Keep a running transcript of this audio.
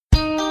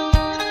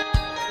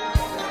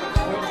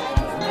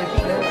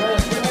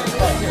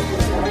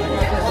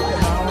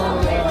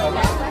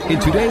In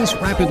today's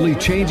rapidly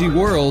changing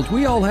world,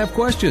 we all have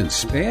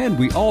questions, and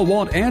we all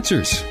want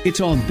answers.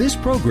 It's on this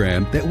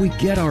program that we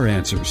get our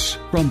answers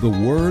from the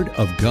Word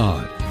of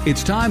God.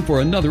 It's time for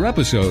another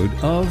episode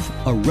of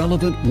A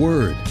Relevant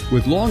Word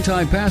with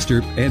longtime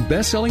pastor and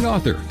best-selling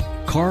author,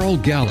 Carl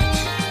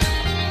Gallups.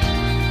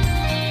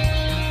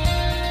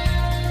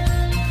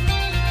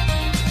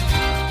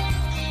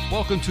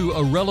 Welcome to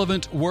A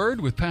Relevant Word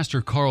with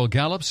Pastor Carl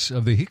Gallups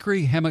of the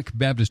Hickory Hammock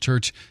Baptist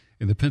Church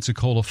in the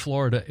Pensacola,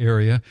 Florida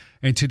area.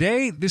 And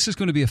today, this is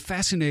going to be a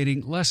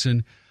fascinating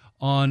lesson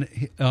on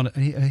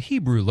a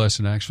Hebrew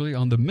lesson, actually,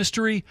 on the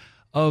mystery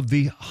of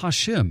the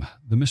Hashem,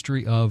 the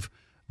mystery of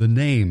the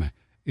name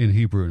in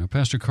Hebrew. Now,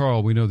 Pastor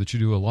Carl, we know that you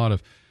do a lot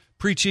of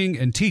preaching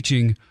and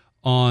teaching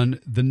on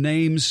the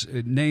names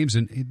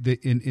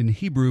in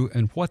Hebrew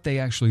and what they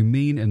actually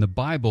mean in the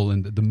Bible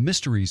and the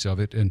mysteries of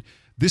it. And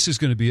this is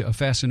going to be a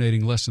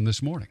fascinating lesson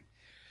this morning.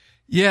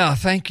 Yeah,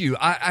 thank you.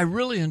 I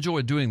really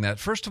enjoy doing that.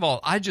 First of all,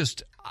 I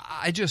just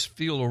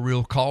feel a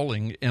real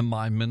calling in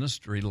my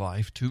ministry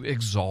life to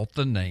exalt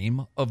the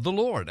name of the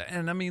Lord.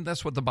 And I mean,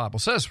 that's what the Bible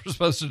says we're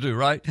supposed to do,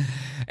 right?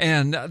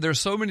 And there's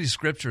so many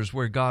scriptures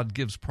where God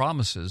gives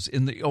promises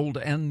in the Old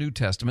and New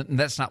Testament, and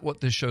that's not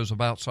what this show's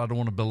about, so I don't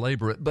want to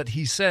belabor it. But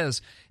he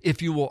says,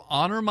 if you will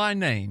honor my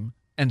name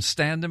and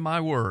stand in my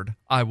word,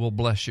 I will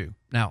bless you.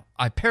 Now,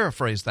 I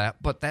paraphrase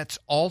that, but that's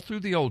all through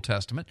the Old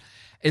Testament.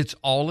 It's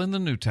all in the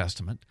New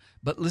Testament.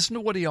 But listen to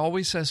what he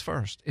always says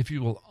first, if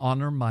you will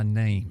honor my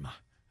name,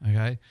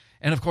 okay?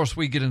 And, of course,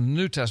 we get in the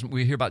New Testament,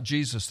 we hear about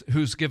Jesus,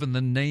 who's given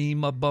the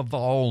name above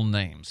all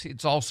names.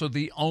 It's also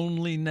the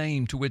only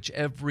name to which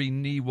every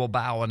knee will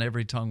bow and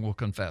every tongue will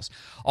confess.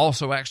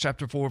 Also, Acts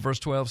chapter 4, verse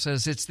 12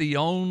 says, it's the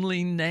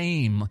only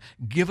name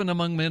given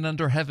among men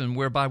under heaven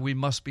whereby we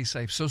must be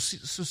saved. So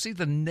see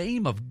the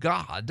name of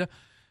God.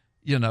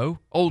 You know,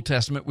 Old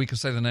Testament, we could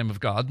say the name of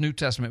God. New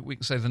Testament, we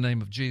can say the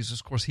name of Jesus.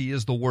 Of course, he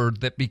is the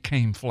Word that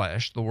became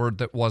flesh, the Word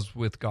that was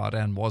with God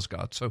and was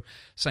God. So,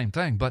 same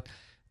thing. But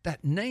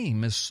that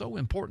name is so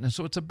important, and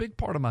so it's a big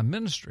part of my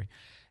ministry.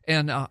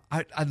 And I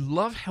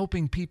love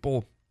helping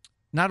people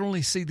not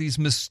only see these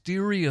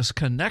mysterious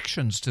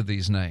connections to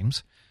these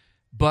names,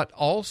 but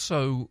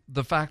also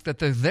the fact that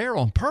they're there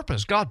on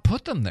purpose. God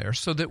put them there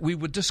so that we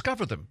would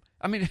discover them.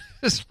 I mean,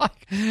 it's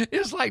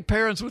like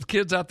parents with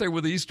kids out there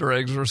with Easter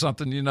eggs or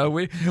something, you know.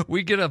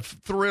 We get a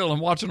thrill in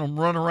watching them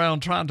run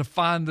around trying to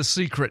find the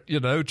secret, you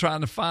know,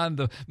 trying to find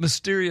the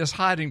mysterious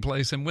hiding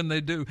place. And when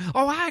they do,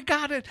 oh, I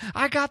got it.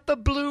 I got the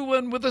blue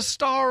one with a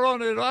star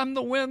on it. I'm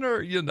the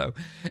winner, you know.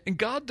 And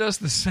God does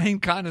the same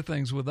kind of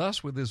things with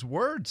us with his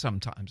word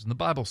sometimes. And the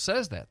Bible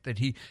says that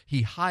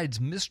he hides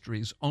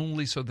mysteries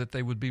only so that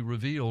they would be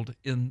revealed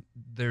in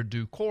their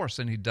due course.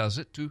 And he does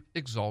it to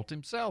exalt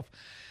himself.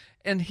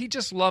 And he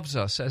just loves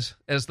us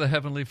as the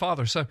Heavenly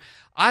Father. So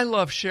I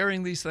love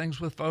sharing these things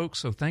with folks.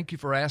 So thank you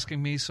for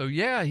asking me. So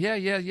yeah.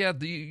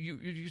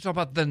 You talk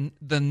about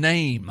the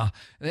name.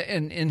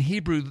 And in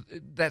Hebrew,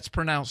 that's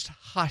pronounced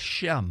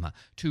Hashem.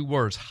 2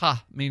 words,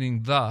 Ha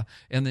meaning the,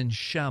 and then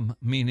Shem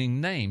meaning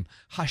name.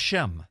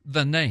 Hashem,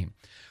 the name.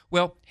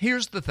 Well,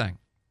 here's the thing.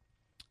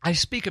 I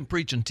speak and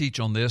preach and teach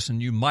on this,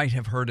 and you might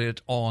have heard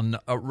it on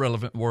A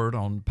Relevant Word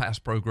on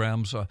past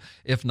programs.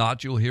 If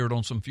not, you'll hear it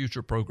on some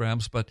future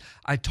programs. But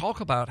I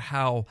talk about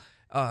how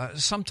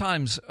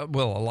sometimes, a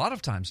lot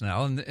of times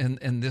now,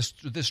 and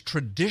this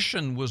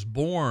tradition was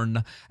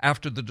born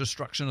after the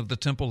destruction of the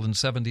temple in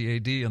 70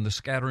 A.D. and the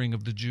scattering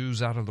of the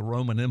Jews out of the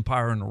Roman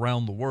Empire and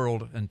around the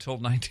world until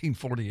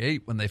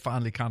 1948 when they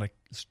finally kind of,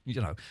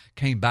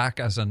 came back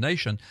as a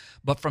nation.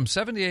 But from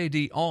 70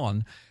 A.D.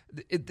 on,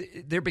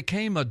 there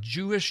became a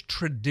Jewish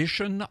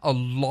tradition, a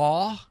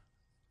law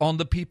on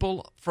the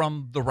people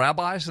from the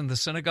rabbis and the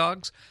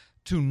synagogues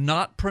to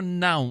not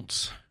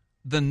pronounce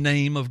the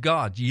name of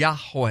God,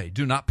 Yahweh.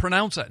 Do not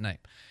pronounce that name.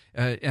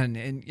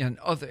 And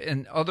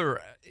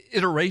other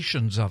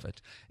iterations of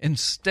it.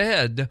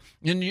 Instead,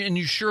 and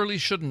you surely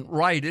shouldn't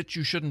write it,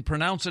 you shouldn't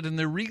pronounce it, and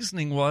the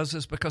reasoning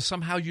is because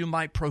somehow you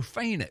might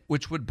profane it,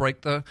 which would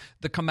break the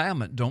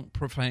commandment. Don't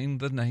profane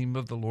the name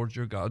of the Lord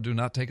your God. Do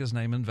not take his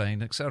name in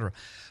vain, etc.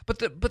 But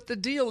the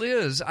deal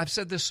is, I've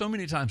said this so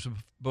many times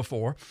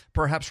before,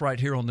 perhaps right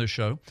here on this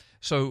show.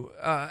 So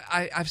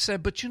I've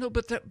said, but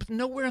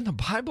nowhere in the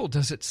Bible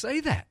does it say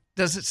that.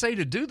 Does it say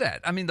to do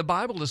that? I mean, the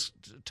Bible is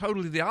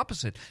totally the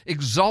opposite.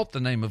 Exalt the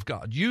name of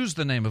God. Use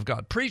the name of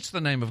God. Preach the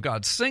name of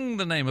God. Sing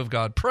the name of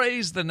God.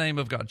 Praise the name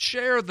of God.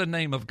 Share the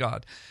name of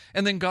God.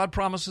 And then God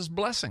promises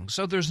blessing.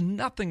 So there's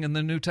nothing in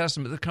the New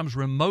Testament that comes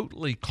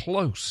remotely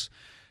close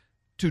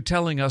to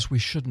telling us we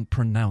shouldn't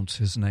pronounce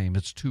his name.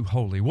 It's too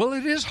holy. Well,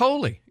 it is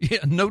holy.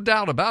 Yeah, no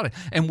doubt about it.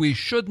 And we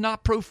should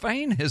not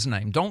profane his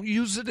name. Don't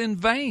use it in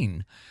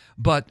vain.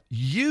 But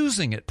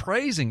using it,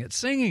 praising it,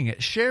 singing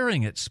it,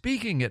 sharing it,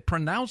 speaking it,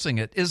 pronouncing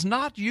it is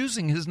not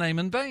using his name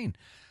in vain.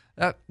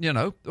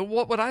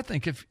 What would I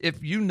think if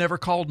you never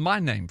called my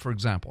name, for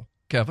example,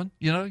 Kevin?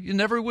 You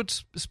never would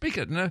speak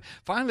it. And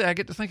finally, I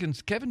get to thinking,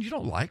 Kevin, you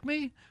don't like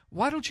me?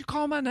 Why don't you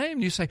call my name?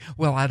 And you say,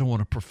 well, I don't want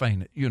to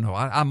profane it.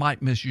 I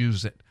might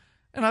misuse it.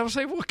 And I would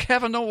say, well,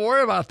 Kevin, don't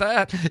worry about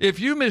that. If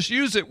you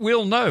misuse it,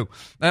 we'll know,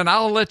 and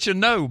I'll let you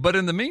know. But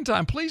in the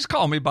meantime, please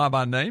call me by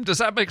my name. Does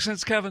that make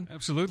sense, Kevin?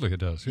 Absolutely, it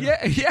does.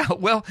 Yeah.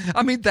 Well,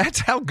 I mean, that's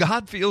how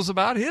God feels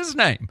about his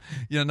name.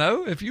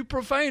 If you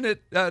profane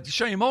it,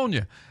 shame on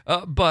you.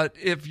 But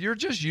if you're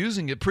just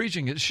using it,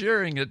 preaching it,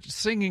 sharing it,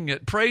 singing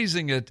it,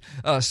 praising it,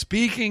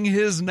 speaking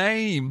his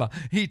name,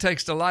 he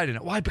takes delight in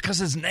it. Why? Because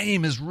his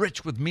name is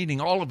rich with meaning,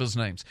 all of his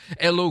names.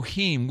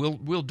 Elohim,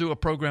 we'll do a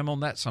program on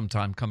that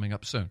sometime coming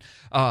up soon.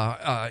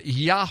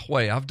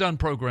 Yahweh, I've done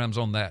programs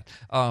on that.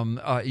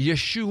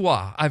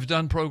 Yeshua, I've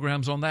done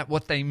programs on that,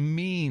 what they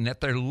mean,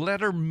 at their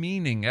letter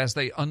meaning as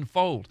they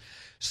unfold.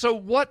 So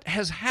what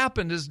has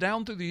happened is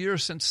down through the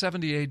years since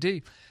 70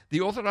 A.D., the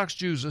Orthodox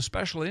Jews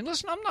especially, and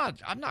listen,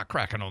 I'm not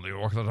cracking on the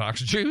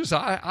Orthodox Jews.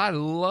 I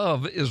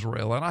love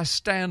Israel, and I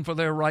stand for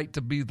their right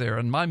to be there,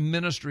 and my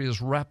ministry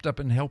is wrapped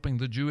up in helping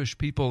the Jewish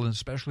people, and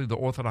especially the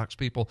Orthodox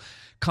people,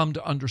 come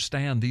to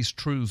understand these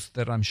truths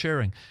that I'm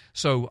sharing.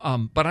 So,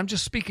 but I'm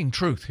just speaking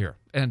truth here,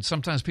 and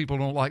sometimes people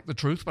don't like the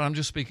truth, but I'm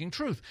just speaking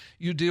truth.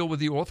 You deal with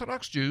the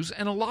Orthodox Jews,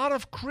 and a lot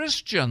of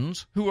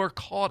Christians who are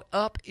caught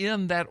up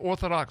in that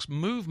Orthodox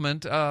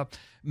movement,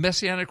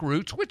 Messianic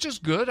roots, which is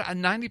good.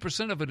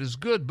 90% of it is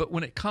good. But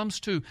when it comes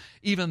to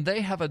even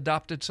they have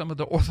adopted some of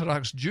the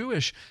Orthodox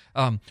Jewish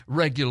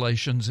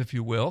regulations, if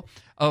you will,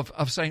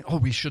 of saying, oh,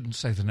 we shouldn't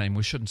say the name.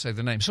 We shouldn't say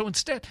the name. So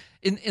instead,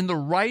 in the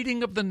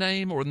writing of the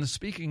name or in the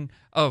speaking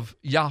of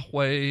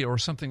Yahweh or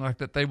something like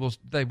that, they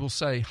will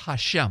say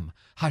Hashem.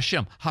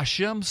 Hashem.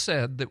 Hashem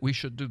said that we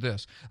should do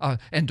this.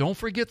 And don't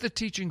forget the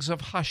teachings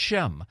of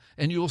Hashem.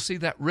 And you'll see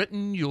that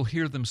written. You'll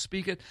hear them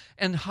speak it.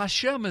 And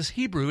Hashem is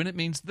Hebrew, and it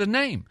means the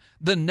name.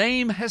 The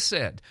name has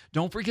said.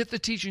 Don't forget the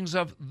teachings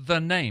of the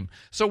name.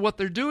 So what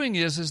they're doing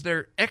is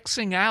they're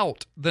Xing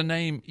out the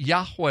name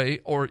Yahweh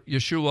or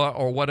Yeshua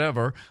or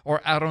whatever,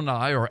 or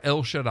Adonai or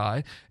El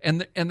Shaddai,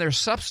 and they're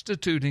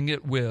substituting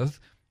it with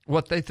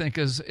what they think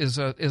is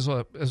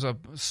a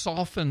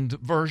softened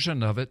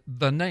version of it,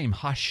 the name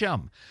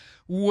Hashem.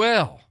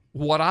 Well,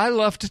 what I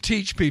love to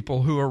teach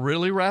people who are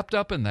really wrapped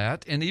up in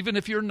that, and even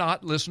if you're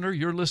not, listener,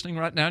 you're listening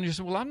right now and you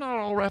say, well, I'm not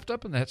all wrapped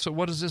up in that, so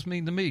what does this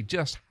mean to me?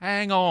 Just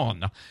hang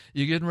on.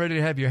 You're getting ready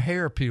to have your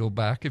hair peeled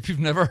back if you've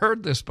never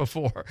heard this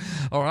before.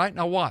 All right,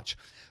 now watch.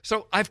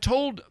 So I've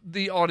told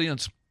the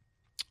audience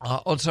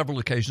on several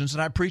occasions,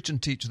 and I preach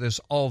and teach this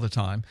all the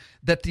time,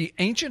 that the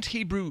ancient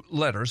Hebrew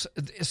letters,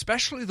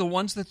 especially the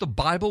ones that the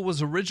Bible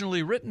was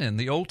originally written in,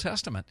 the Old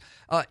Testament,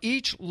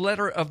 each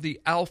letter of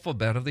the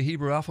alphabet, of the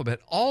Hebrew alphabet,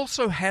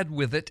 also had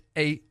with it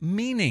a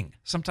meaning.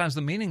 Sometimes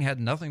the meaning had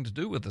nothing to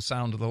do with the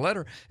sound of the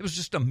letter. It was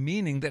just a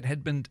meaning that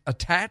had been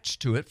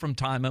attached to it from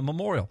time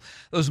immemorial.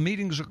 Those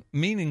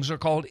meanings are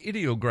called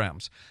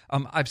ideograms.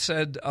 I've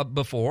said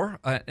before,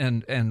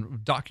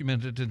 and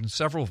documented in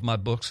several of my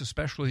books,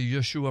 especially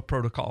Yeshua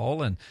Protocol,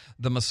 and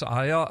the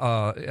Messiah,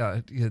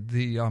 I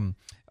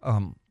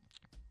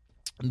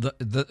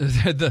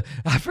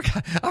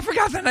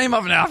forgot the name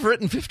of it now. I've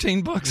written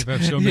 15 books. We've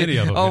had so many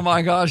of them. Oh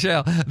my gosh,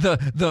 yeah.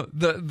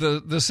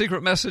 The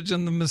secret message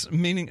and the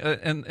meaning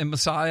and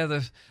Messiah,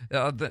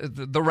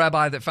 the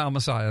rabbi that found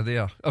Messiah.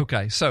 Yeah.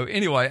 Okay. So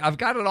anyway, I've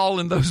got it all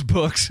in those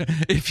books.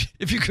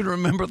 If you can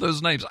remember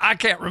those names, I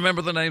can't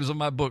remember the names of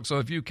my books. So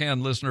if you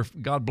can, listener,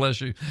 God bless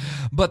you.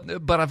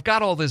 But I've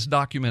got all this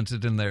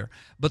documented in there.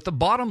 But the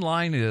bottom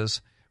line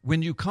is,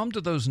 when you come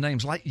to those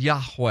names like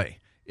Yahweh,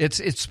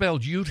 it's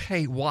spelled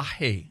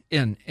Yud-He-Wah-He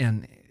in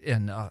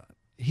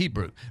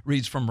Hebrew,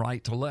 reads from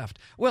right to left.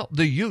 Well,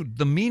 the Yud,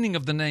 the meaning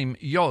of the name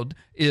Yod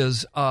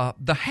is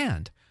the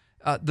hand.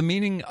 The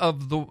meaning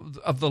of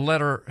the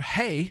letter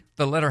He,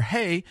 the letter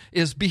He,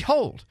 is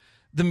behold.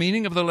 The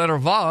meaning of the letter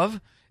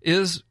Vav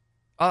is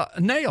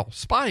nail,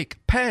 spike,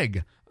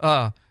 peg.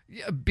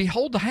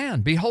 Behold the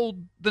hand,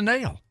 behold the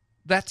nail.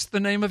 That's the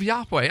name of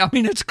Yahweh. I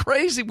mean, it's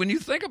crazy when you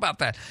think about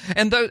that.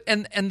 And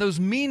those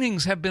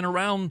meanings have been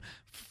around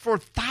for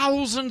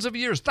thousands of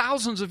years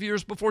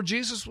before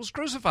Jesus was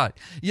crucified.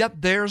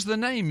 Yet there's the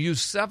name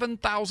used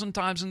 7,000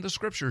 times in the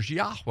Scriptures,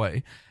 Yahweh,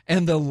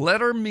 and the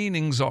letter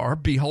meanings are,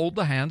 behold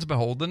the hands,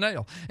 behold the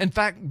nail. In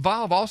fact,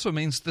 Vav also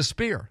means the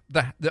spear,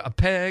 a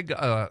peg,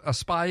 a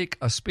spike,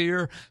 a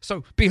spear.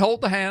 So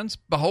behold the hands,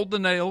 behold the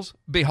nails,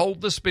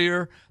 behold the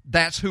spear.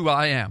 That's who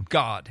I am,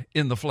 God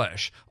in the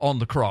flesh on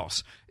the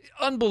cross.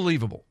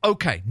 Unbelievable.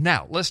 Okay,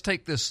 now let's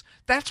take this.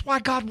 That's why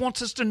God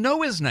wants us to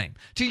know His name,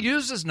 to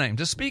use His name,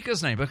 to speak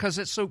His name, because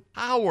it's so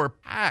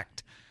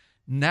power-packed.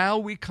 Now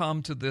we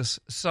come to this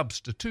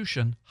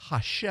substitution,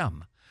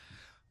 Hashem.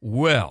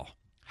 Well,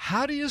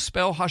 how do you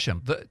spell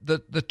Hashem?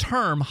 The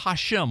term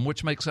Hashem,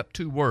 which makes up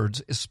two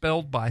words, is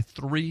spelled by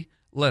three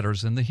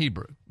letters in the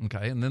Hebrew,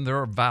 okay? And then there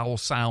are vowel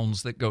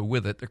sounds that go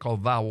with it. They're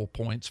called vowel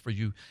points for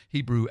you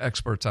Hebrew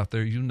experts out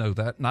there. You know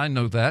that, and I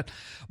know that.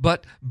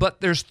 But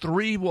there's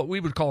three what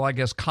we would call, I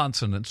guess,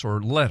 consonants or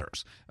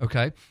letters,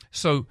 okay?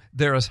 So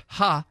there is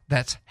Ha,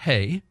 that's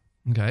Hey,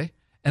 okay?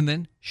 And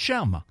then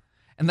Shem.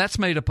 And that's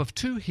made up of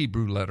two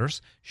Hebrew letters,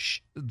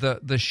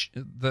 the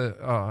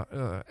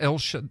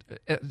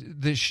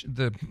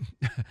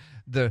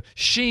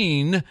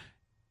Sheen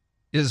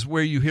is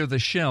where you hear the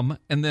Shem,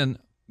 and then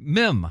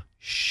Mem,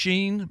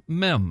 Sheen,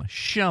 Mem,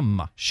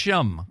 Shem,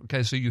 Shem.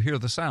 Okay, so you hear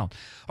the sound.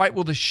 All right,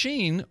 well, the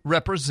Sheen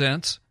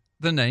represents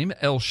the name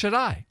El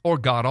Shaddai, or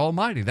God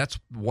Almighty. That's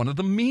one of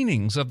the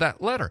meanings of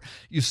that letter.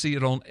 You see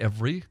it on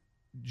every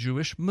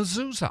Jewish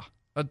mezuzah.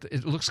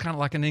 It looks kind of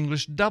like an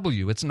English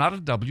W. It's not a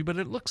W, but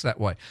it looks that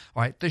way.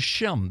 All right, the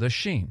Shem, the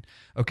Sheen.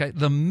 Okay,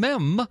 the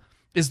Mem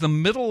is the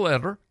middle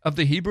letter of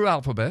the Hebrew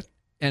alphabet,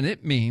 and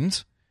it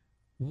means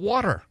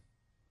water,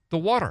 the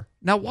water.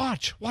 Now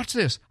watch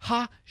this.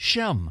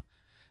 Hashem,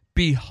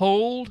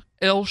 behold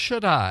El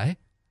Shaddai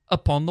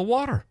upon the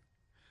water.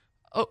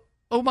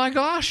 Oh my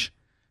gosh.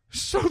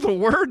 So the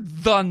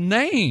word, the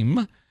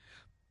name,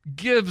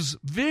 gives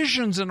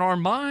visions in our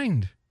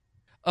mind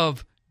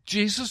of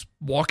Jesus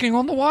walking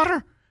on the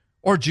water,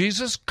 or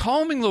Jesus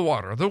calming the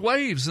water, the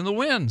waves and the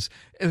winds.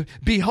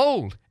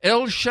 Behold,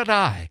 El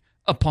Shaddai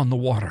upon the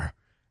water.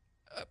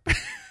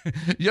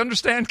 You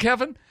understand,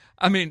 Kevin?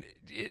 I mean,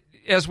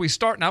 as we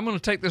start, now I'm going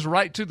to take this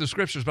right to the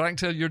Scriptures, but I can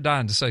tell you're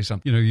dying to say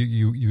something. You know,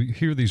 you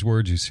hear these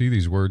words, you see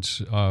these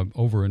words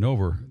over and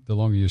over the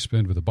longer you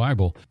spend with the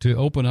Bible, to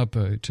open up,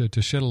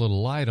 to shed a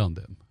little light on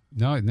them.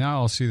 Now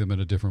I'll see them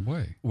in a different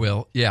way.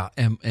 Well, yeah,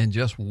 and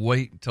just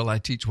wait until I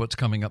teach what's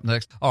coming up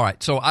next. All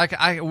right, so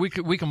we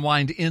can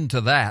wind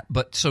into that,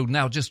 but so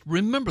now just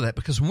remember that,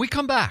 because when we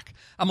come back,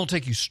 I'm going to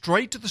take you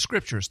straight to the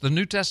Scriptures, the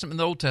New Testament and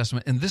the Old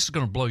Testament, and this is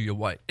going to blow you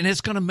away. And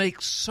it's going to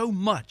make so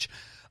much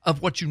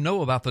of what you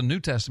know about the New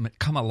Testament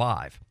come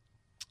alive.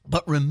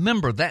 But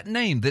remember that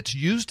name that's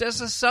used as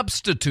a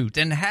substitute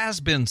and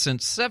has been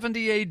since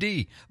 70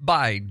 A.D.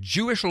 by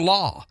Jewish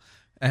law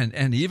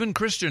and even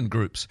Christian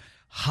groups.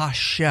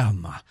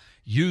 Hashem.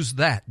 Use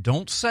that.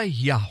 Don't say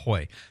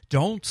Yahweh.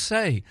 Don't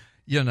say,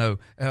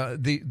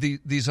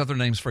 these other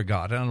names for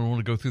God. I don't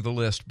want to go through the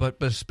list,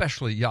 but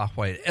especially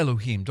Yahweh,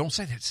 Elohim. Don't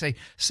say that.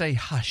 Say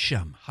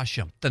Hashem,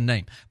 the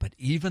name. But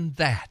even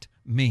that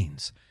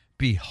means,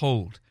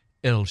 behold,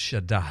 El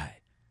Shaddai,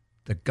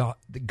 the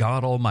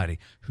God Almighty,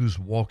 who's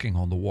walking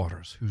on the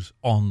waters, who's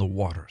on the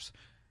waters.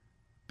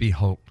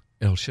 Behold,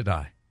 El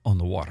Shaddai on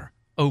the water.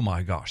 Oh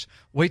my gosh.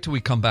 Wait till we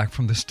come back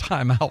from this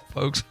time out,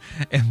 folks,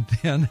 and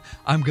then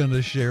I'm going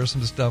to share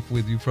some stuff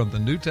with you from the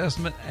New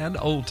Testament and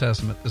Old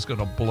Testament that's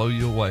going to blow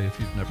you away if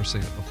you've never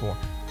seen it before.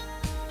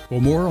 For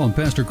more on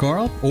Pastor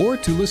Carl, or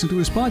to listen to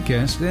his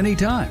podcast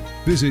anytime,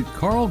 visit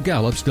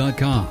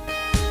carlgallups.com.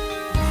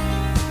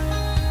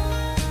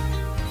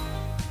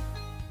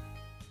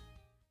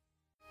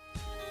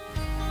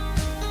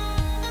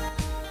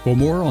 For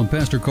more on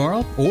Pastor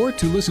Carl, or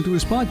to listen to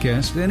his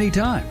podcast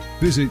anytime,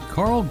 visit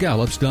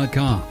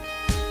carlgallups.com.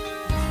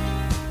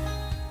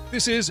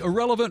 This is A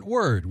Relevant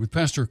Word with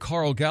Pastor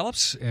Carl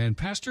Gallups. And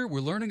Pastor,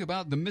 we're learning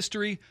about the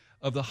mystery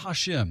of the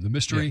Hashem, the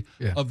mystery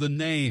of the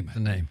name. The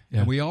name, yeah.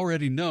 And we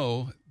already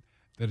know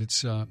that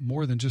it's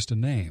more than just a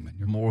name. And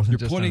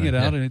you're pointing it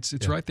out, and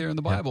it's right there in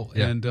the Bible.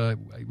 Yeah. And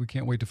we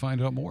can't wait to find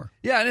out more.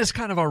 Yeah, and it's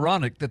kind of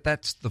ironic that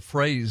that's the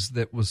phrase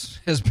that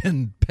has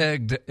been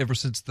pegged ever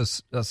since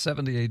the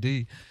 70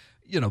 A.D.,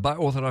 by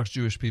Orthodox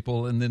Jewish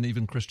people, and then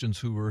even Christians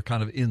who were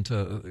kind of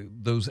into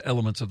those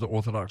elements of the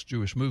Orthodox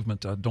Jewish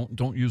movement.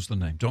 Don't use the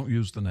name. Don't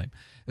use the name.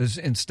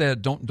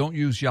 Instead, don't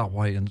use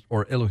Yahweh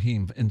or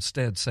Elohim.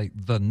 Instead, say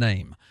the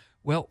name.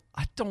 Well,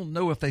 I don't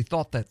know if they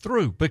thought that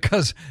through,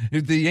 because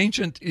the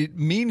ancient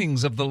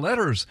meanings of the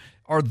letters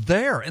are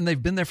there, and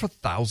they've been there for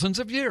thousands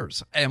of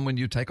years. And when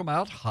you take them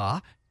out,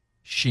 Ha,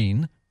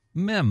 Shin,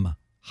 Mem,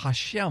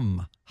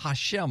 Hashem,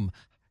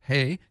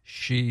 He,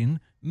 Shin,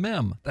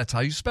 Mem. That's how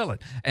you spell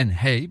it. And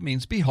He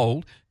means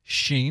behold.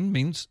 Shin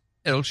means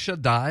El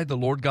Shaddai, the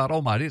Lord God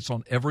Almighty. It's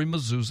on every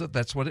mezuzah.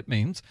 That's what it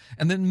means.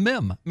 And then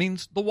Mem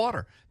means the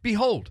water.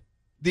 Behold,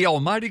 the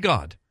Almighty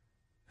God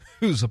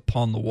who's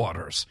upon the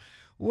waters.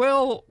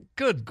 Well,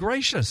 good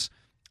gracious.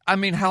 I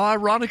mean, how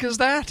ironic is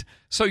that?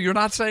 So you're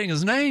not saying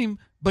his name,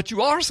 but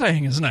you are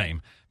saying his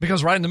name,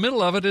 because right in the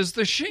middle of it is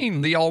the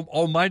Shin, the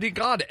Almighty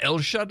God, El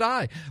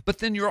Shaddai. But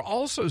then you're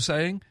also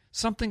saying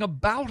something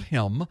about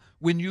him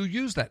when you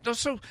use that.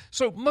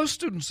 So most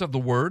students of the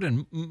Word,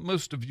 and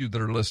most of you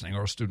that are listening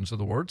are students of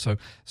the Word.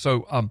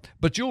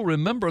 But you'll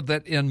remember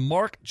that in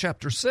Mark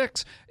chapter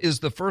 6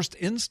 is the first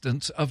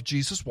instance of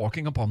Jesus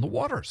walking upon the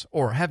waters,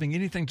 or having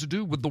anything to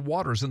do with the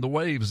waters and the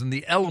waves and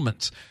the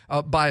elements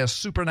by a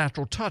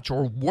supernatural touch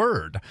or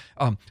word.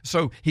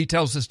 So he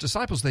tells his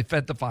disciples, they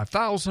fed the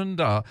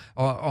 5,000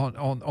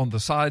 on the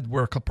side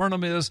where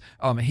Capernaum is.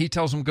 He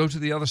tells them, go to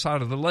the other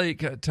side of the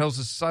lake, tells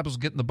his disciples,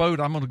 get in the boat.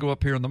 I'm going to go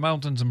up here in the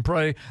mountains and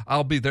pray.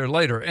 I'll be there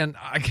later. And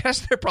I guess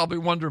they're probably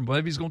wondering,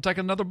 maybe he's going to take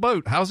another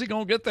boat. How's he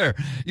going to get there?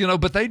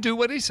 But they do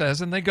what he says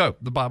and they go.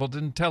 The Bible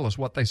didn't tell us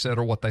what they said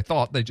or what they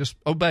thought. They just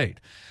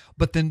obeyed.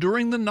 But then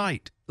during the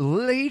night,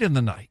 late in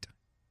the night,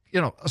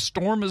 a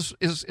storm is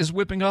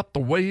whipping up. The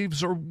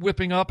waves are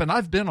whipping up. And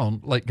I've been on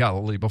Lake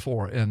Galilee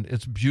before, and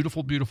it's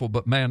beautiful, beautiful.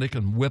 But, man, it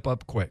can whip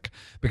up quick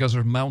because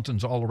there's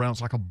mountains all around.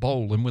 It's like a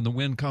bowl. And when the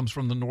wind comes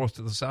from the north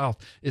to the south,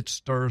 it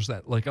stirs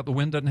that lake up. The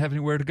wind doesn't have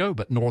anywhere to go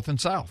but north and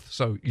south.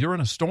 So you're in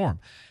a storm.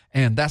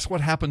 And that's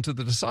what happened to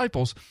the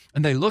disciples.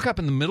 And they look up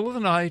in the middle of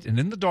the night and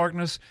in the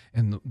darkness,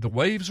 and the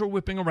waves are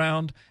whipping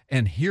around,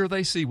 and here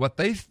they see what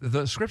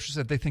the scripture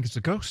said they think it's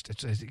a ghost.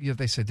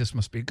 They say, this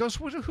must be a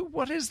ghost.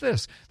 What is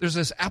this? There's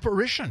this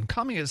apparition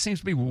coming. It seems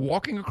to be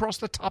walking across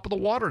the top of the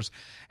waters.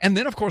 And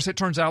then, of course, it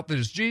turns out that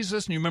it's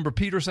Jesus. And you remember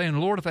Peter saying,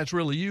 Lord, if that's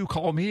really you,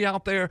 call me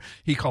out there.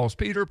 He calls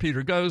Peter.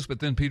 Peter goes, but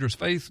then Peter's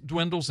faith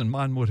dwindles, and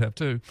mine would have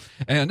too.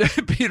 And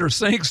Peter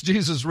sinks.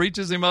 Jesus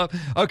reaches him up.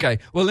 Okay,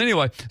 well,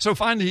 anyway, so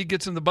finally he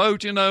gets in the boat,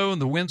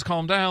 and the winds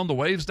calm down, the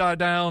waves die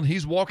down,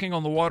 he's walking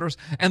on the waters,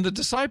 and the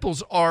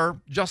disciples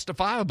are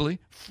justifiably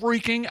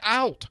freaking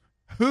out.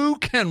 Who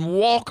can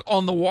walk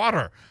on the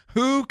water?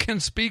 Who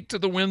can speak to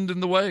the wind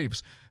and the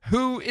waves?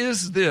 Who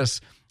is this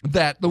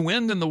that the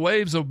wind and the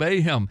waves obey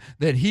him,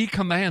 that he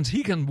commands?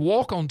 He can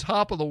walk on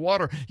top of the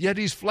water, yet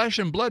he's flesh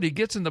and blood. He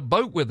gets in the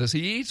boat with us.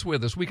 He eats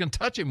with us. We can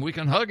touch him. We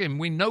can hug him.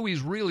 We know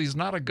he's real. He's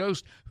not a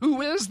ghost.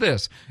 Who is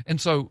this? And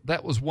so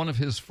that was one of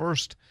his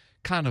first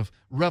kind of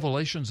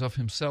revelations of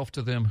himself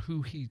to them,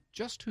 who he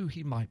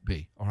might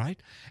be, all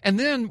right? And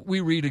then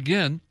we read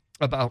again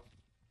about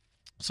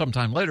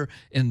sometime later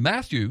in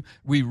Matthew,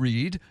 we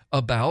read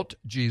about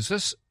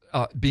Jesus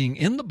being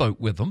in the boat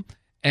with them,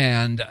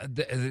 and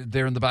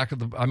they're in the back of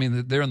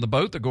they're in the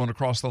boat, they're going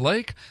across the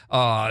lake.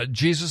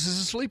 Jesus is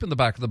asleep in the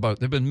back of the boat.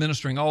 They've been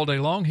ministering all day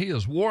long. He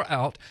is wore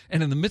out,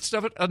 and in the midst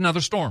of it,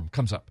 another storm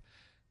comes up,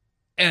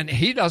 and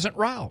he doesn't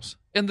rouse,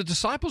 and the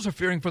disciples are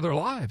fearing for their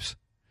lives,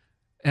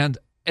 and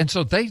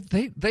so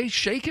they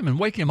shake him and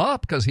wake him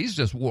up because he's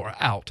just wore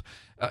out,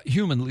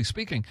 humanly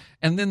speaking.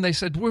 And then they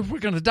said, we're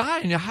going to die.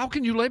 And how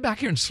can you lay back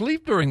here and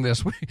sleep during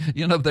this?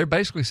 They're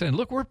basically saying,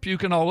 look, we're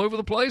puking all over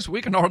the place.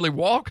 We can hardly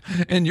walk.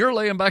 And you're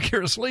laying back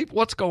here asleep.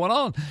 What's going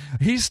on?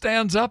 He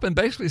stands up and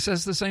basically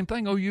says the same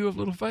thing. Oh, you have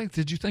little faith.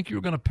 Did you think you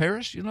were going to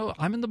perish?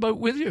 I'm in the boat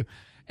with you.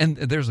 And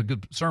there's a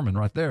good sermon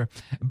right there.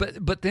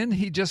 But then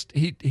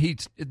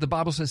the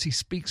Bible says he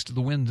speaks to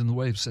the wind and the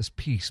waves, says,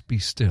 peace, be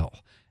still.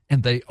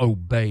 And they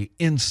obey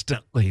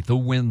instantly. The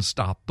wind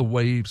stopped, the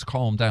waves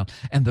calmed down,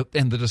 and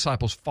the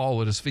disciples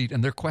fall at his feet,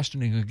 and they're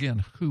questioning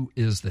again, who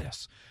is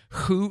this?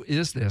 Who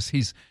is this?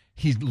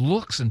 He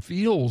looks and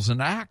feels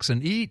and acts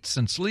and eats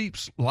and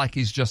sleeps like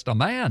he's just a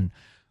man,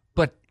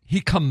 but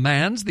he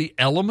commands the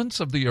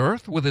elements of the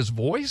earth with his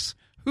voice?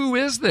 Who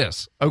is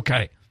this?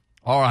 Okay,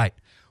 all right.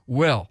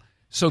 Well,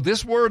 so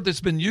this word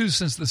that's been used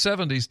since the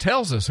 70s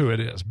tells us who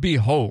it is.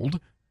 Behold,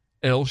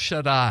 El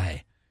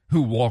Shaddai,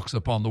 who walks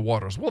upon the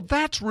waters. Well,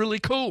 that's really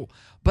cool.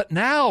 But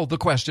now the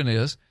question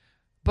is,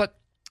 but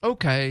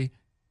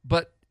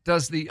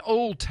does the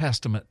Old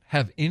Testament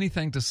have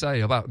anything to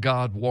say about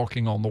God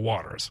walking on the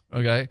waters?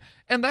 Okay?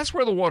 And that's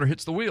where the water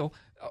hits the wheel.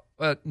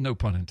 No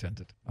pun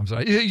intended. I'm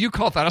sorry. You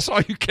caught that. I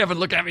saw you, Kevin,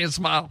 look at me and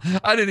smile.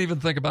 I didn't even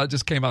think about it. It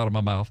just came out of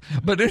my mouth.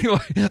 But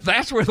anyway,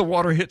 that's where the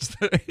water hits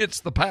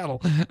the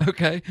paddle.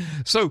 Okay?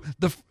 So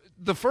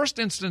the first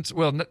instance,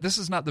 well, this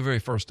is not the very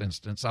first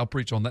instance. I'll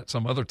preach on that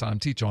some other time,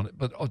 teach on it.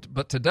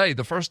 But today,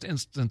 the first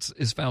instance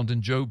is found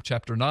in Job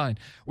chapter 9,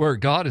 where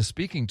God is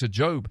speaking to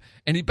Job,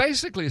 and he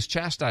basically is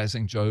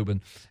chastising Job.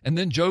 And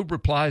then Job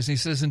replies, and he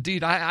says,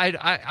 indeed,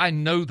 I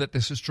know that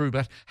this is true,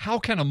 but how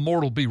can a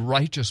mortal be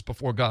righteous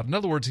before God? In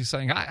other words, he's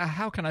saying,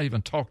 how can I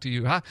even talk to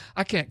you?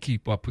 I can't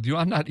keep up with you.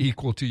 I'm not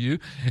equal to you.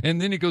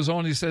 And then he goes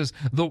on, he says,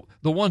 the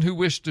one who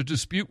wished to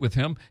dispute with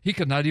him, he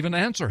could not even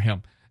answer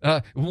him.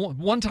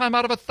 One time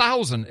out of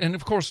 1,000. And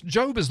of course,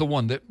 Job is the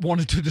one that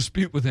wanted to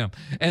dispute with him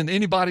and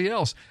anybody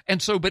else.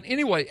 And so, but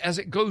anyway, as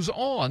it goes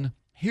on,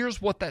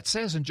 here's what that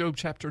says in Job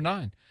chapter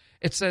 9.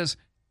 It says,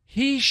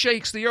 he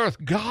shakes the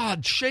earth.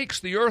 God shakes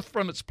the earth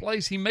from its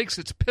place. He makes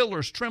its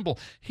pillars tremble.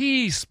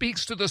 He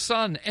speaks to the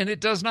sun and it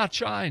does not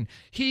shine.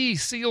 He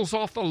seals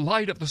off the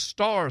light of the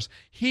stars.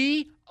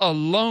 He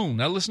alone,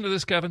 now listen to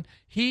this, Kevin,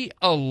 he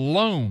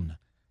alone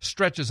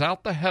stretches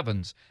out the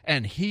heavens,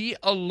 and he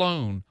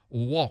alone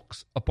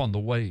walks upon the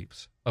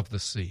waves of the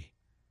sea.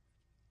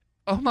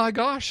 Oh my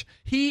gosh,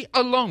 he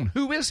alone.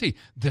 Who is he?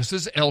 This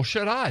is El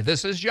Shaddai.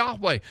 This is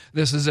Yahweh.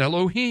 This is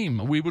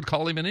Elohim. We would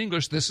call him in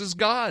English, this is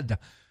God.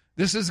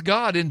 This is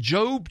God. In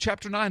Job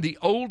chapter 9, the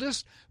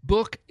oldest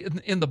book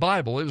in the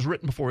Bible, it was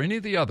written before any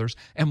of the others,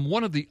 and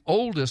one of the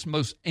oldest,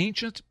 most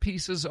ancient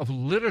pieces of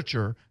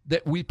literature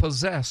that we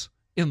possess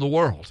in the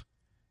world.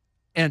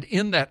 And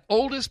in that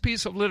oldest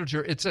piece of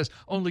literature, it says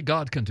only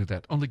God can do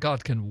that. Only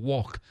God can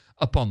walk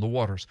upon the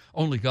waters.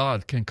 Only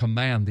God can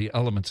command the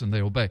elements and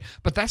they obey.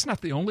 But that's not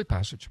the only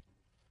passage.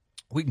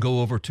 We can go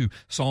over to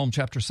Psalm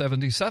chapter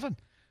 77.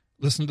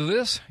 Listen to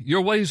this.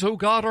 Your ways, O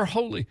God, are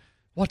holy.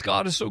 What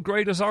God is so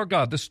great as our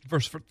God? This is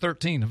verse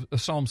 13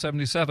 of Psalm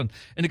 77.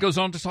 And it goes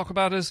on to talk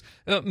about his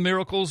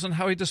miracles and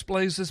how he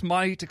displays his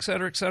might,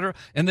 etc., etc.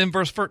 And then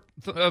verse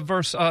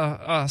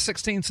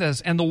 16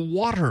 says, and the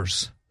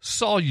waters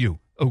saw you,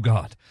 O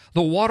God.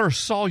 The waters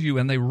saw you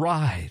and they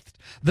writhed.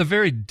 The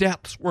very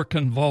depths were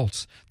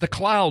convulsed. The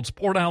clouds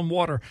poured down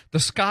water. The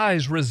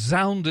skies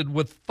resounded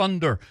with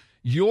thunder.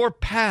 Your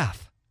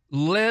path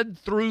led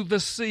through the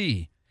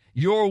sea.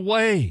 Your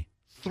way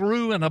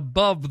through and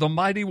above the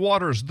mighty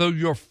waters, though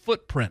your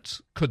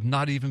footprints could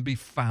not even be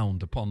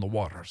found upon the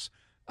waters.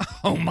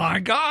 Oh my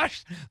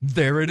gosh,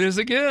 there it is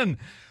again.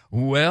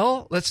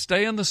 Well, let's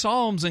stay in the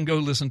Psalms and go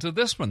listen to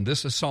this one.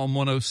 This is Psalm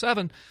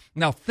 107.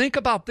 Now think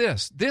about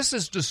this. This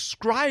is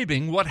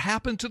describing what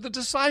happened to the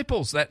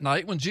disciples that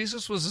night when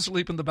Jesus was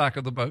asleep in the back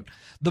of the boat.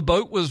 The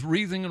boat was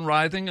wreathing and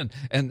writhing,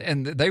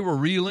 and they were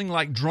reeling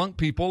like drunk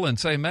people and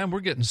saying, man, we're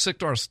getting sick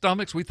to our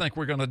stomachs. We think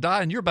we're going to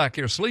die, and you're back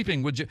here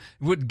sleeping.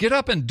 Would get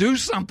up and do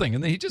something?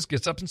 And then he just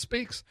gets up and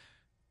speaks.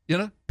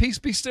 Peace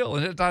be still.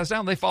 And it dies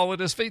down. They fall at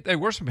his feet. They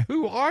worship him.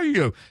 Who are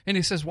you? And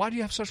he says, why do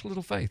you have such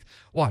little faith?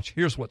 Watch.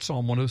 Here's what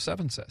Psalm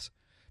 107 says.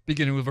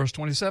 Beginning with verse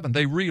 27.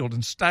 They reeled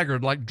and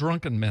staggered like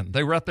drunken men.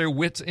 They were at their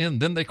wits' end.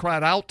 Then they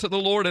cried out to the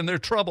Lord in their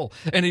trouble,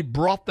 and he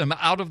brought them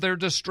out of their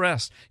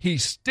distress. He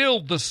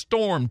stilled the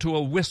storm to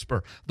a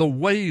whisper. The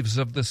waves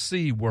of the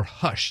sea were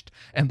hushed,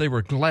 and they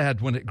were glad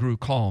when it grew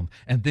calm.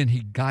 And then he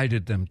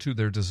guided them to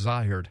their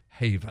desired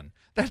haven.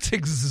 That's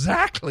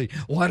exactly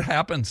what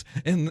happens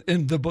in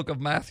the book of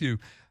Matthew.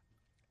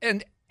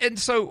 And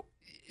so,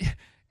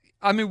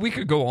 I mean, we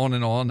could go on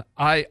and on.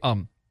 I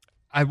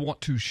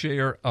want to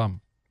share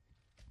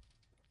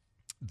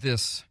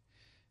this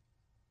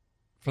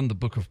from the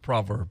book of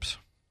Proverbs.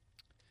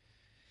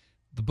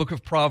 The book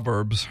of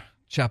Proverbs,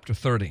 chapter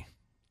 30.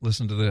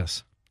 Listen to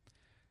this.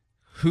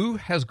 Who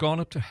has gone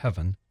up to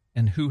heaven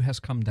and who has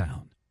come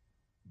down?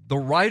 The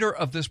writer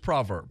of this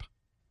proverb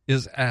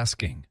is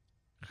asking,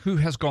 who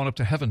has gone up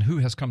to heaven? Who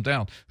has come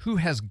down? Who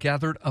has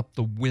gathered up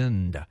the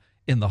wind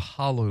in the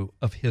hollow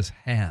of his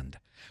hand?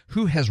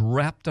 Who has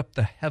wrapped up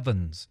the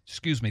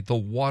the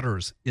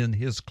waters in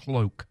his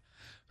cloak?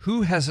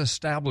 Who has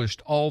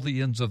established all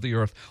the ends of the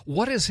earth?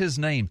 What is his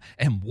name?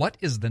 And what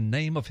is the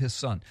name of his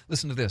son?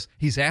 Listen to this.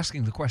 He's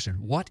asking the question,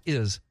 what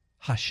is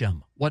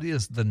Hashem? What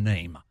is the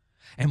name?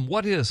 And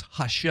what is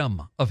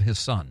Hashem of his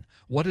son?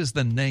 What is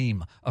the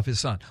name of his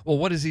son? Well,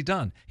 what has he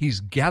done? He's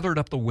gathered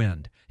up the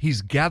wind.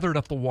 He's gathered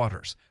up the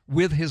waters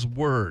with his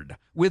word,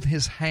 with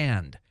his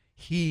hand.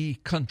 He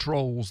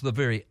controls the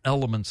very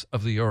elements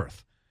of the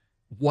earth.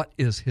 What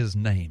is his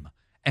name?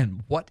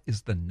 And what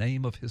is the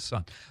name of his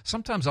son?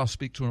 Sometimes I'll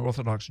speak to an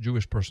Orthodox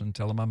Jewish person and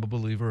tell them I'm a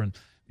believer, and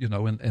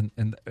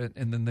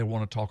then they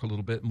want to talk a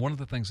little bit. And one of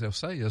the things they'll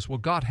say is, well,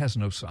 God has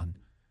no son.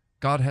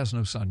 God has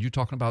no son. You're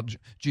talking about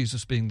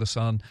Jesus being the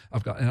son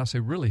of God. And I say,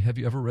 really, have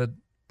you ever read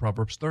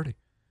Proverbs 30?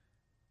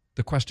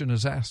 The question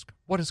is asked,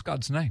 what is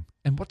God's name?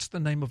 And what's the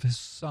name of his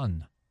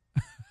son?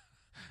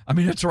 I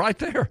mean, it's right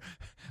there.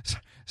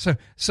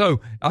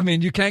 So I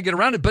mean, you can't get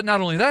around it. But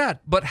not only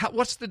that, but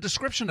what's the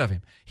description of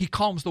him? He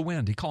calms the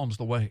wind. He calms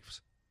the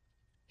waves.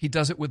 He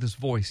does it with his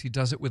voice. He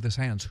does it with his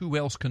hands. Who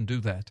else can do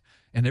that?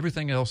 And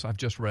everything else I've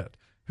just read.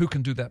 Who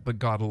can do that but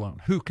God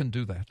alone? Who can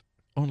do that?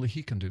 Only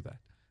he can do that.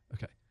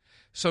 Okay.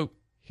 So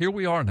here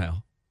we are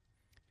now.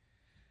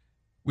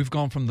 We've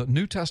gone from the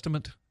New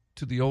Testament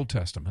to the Old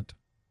Testament.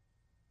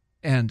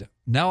 And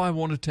now I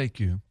want to take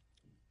you,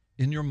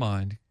 in your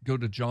mind, go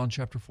to John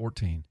chapter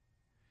 14.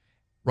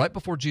 Right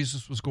before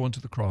Jesus was going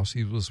to the cross,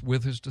 he was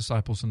with his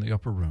disciples in the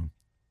upper room.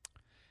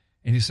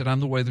 And he said, I'm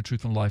the way, the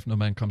truth, and life. No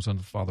man comes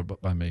unto the Father but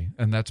by me.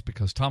 And that's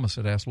because Thomas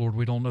had asked, Lord,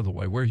 we don't know the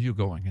way. Where are you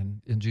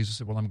going? And Jesus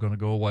said, well, I'm going to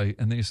go away.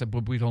 And then he said,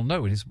 but we don't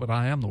know. And he said, but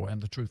I am the way,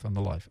 and the truth, and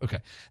the life. Okay.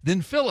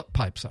 Then Philip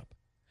pipes up.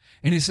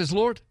 And he says,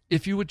 Lord,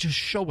 if you would just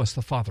show us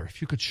the Father,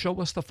 if you could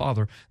show us the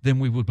Father, then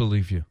we would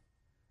believe you.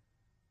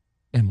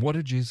 And what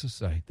did Jesus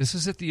say? This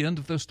is at the end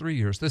of those 3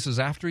 years. This is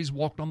after he's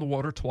walked on the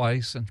water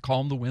twice and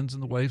calmed the winds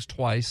and the waves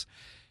twice.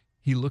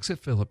 He looks at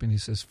Philip and he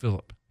says,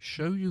 Philip,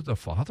 show you the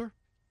Father?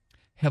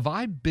 Have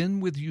I been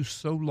with you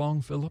so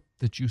long, Philip,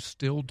 that you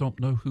still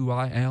don't know who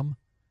I am?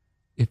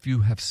 If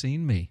you have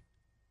seen me,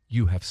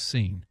 you have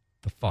seen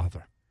the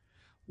Father.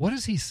 What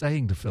is he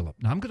saying to Philip?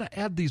 Now, I'm going to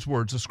add these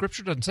words. The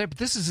Scripture doesn't say it, but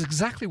this is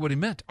exactly what he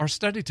meant. Our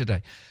study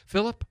today.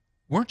 Philip,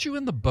 weren't you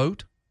in the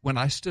boat when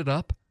I stood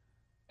up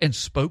and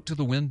spoke to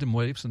the wind and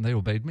waves and they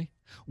obeyed me?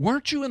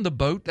 Weren't you in the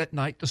boat that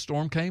night the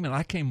storm came and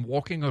I came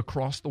walking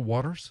across the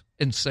waters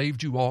and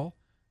saved you all?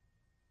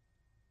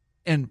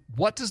 And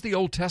what does the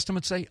Old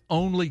Testament say?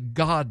 Only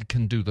God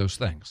can do those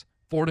things.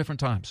 4 different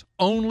times.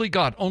 Only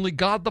God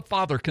the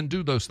Father can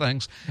do those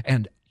things.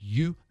 And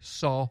you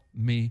saw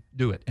me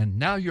do it. And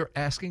now you're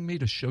asking me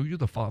to show you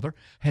the Father?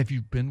 Have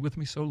you been with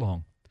me so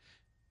long?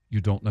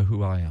 You don't know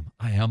who I am.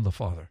 I am the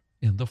Father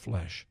in the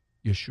flesh.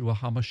 Yeshua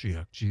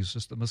HaMashiach,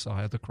 Jesus the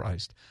Messiah, the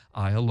Christ.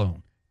 I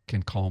alone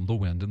can calm the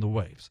wind and the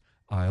waves.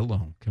 I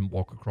alone can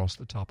walk across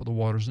the top of the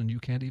waters and you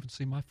can't even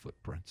see my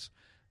footprints.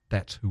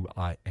 That's who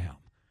I am.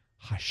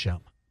 Hashem,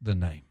 the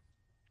name.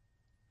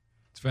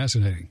 It's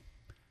fascinating.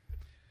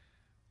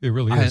 It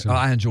really is.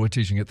 I enjoy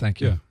teaching it. Thank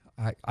you.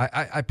 Yeah.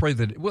 I pray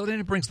that, and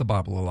it brings the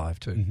Bible alive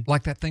too. Mm-hmm.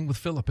 Like that thing with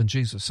Philip and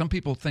Jesus. Some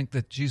people think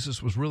that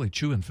Jesus was really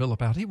chewing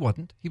Philip out. He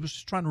wasn't. He was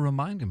just trying to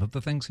remind him of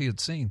the things he had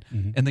seen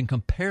and then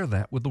compare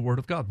that with the Word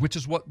of God, which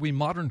is what we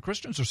modern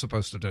Christians are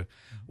supposed to do.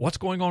 What's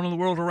going on in the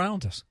world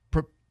around us?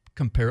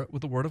 compare it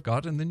with the Word of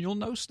God, and then you'll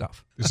know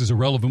stuff. This is A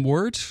Relevant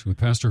Word with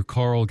Pastor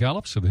Carl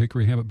Gallups of the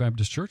Hickory Hammock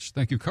Baptist Church.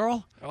 Thank you,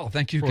 Carl. Oh,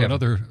 thank you, for Kevin.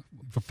 Another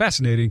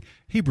fascinating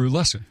Hebrew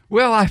lesson.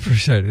 Well, I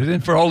appreciate it.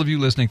 And for all of you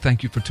listening,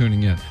 thank you for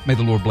tuning in. May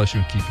the Lord bless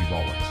you and keep you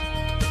always.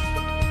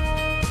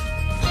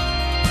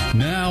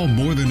 Now,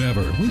 more than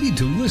ever, we need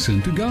to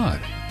listen to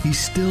God. He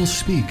still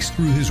speaks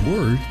through His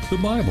Word, the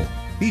Bible.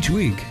 Each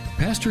week,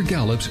 Pastor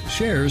Gallups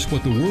shares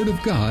what the Word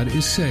of God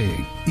is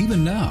saying.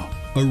 Even now,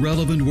 A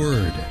Relevant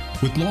Word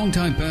with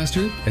longtime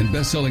pastor and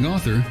best-selling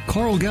author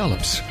Carl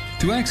Gallups.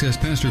 To access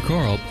Pastor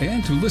Carl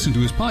and to listen to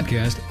his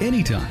podcast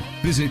anytime,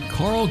 visit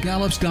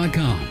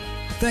carlgallups.com.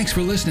 Thanks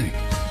for listening.